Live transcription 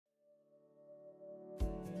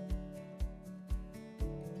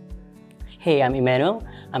Hey, I'm Emmanuel.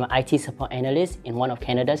 I'm an IT Support Analyst in one of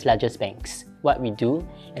Canada's largest banks. What we do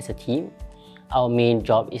as a team, our main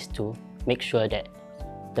job is to make sure that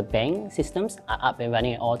the bank systems are up and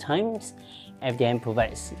running at all times. FDM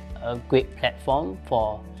provides a great platform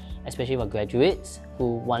for, especially for graduates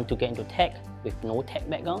who want to get into tech with no tech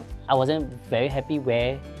background. I wasn't very happy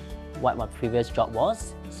what my previous job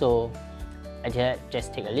was, so I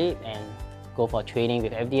just take a leap and go for training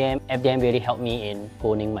with FDM. FDM really helped me in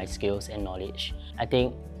honing my skills and knowledge. I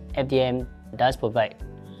think FDM does provide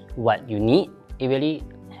what you need. It really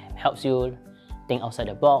helps you think outside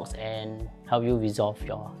the box and help you resolve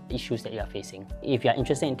your issues that you are facing. If you are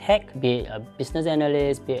interested in tech, be it a business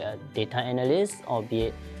analyst, be it a data analyst, or be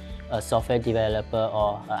it a software developer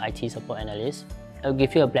or an IT support analyst, it'll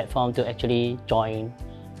give you a platform to actually join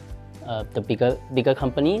the bigger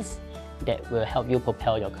companies that will help you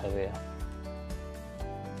propel your career.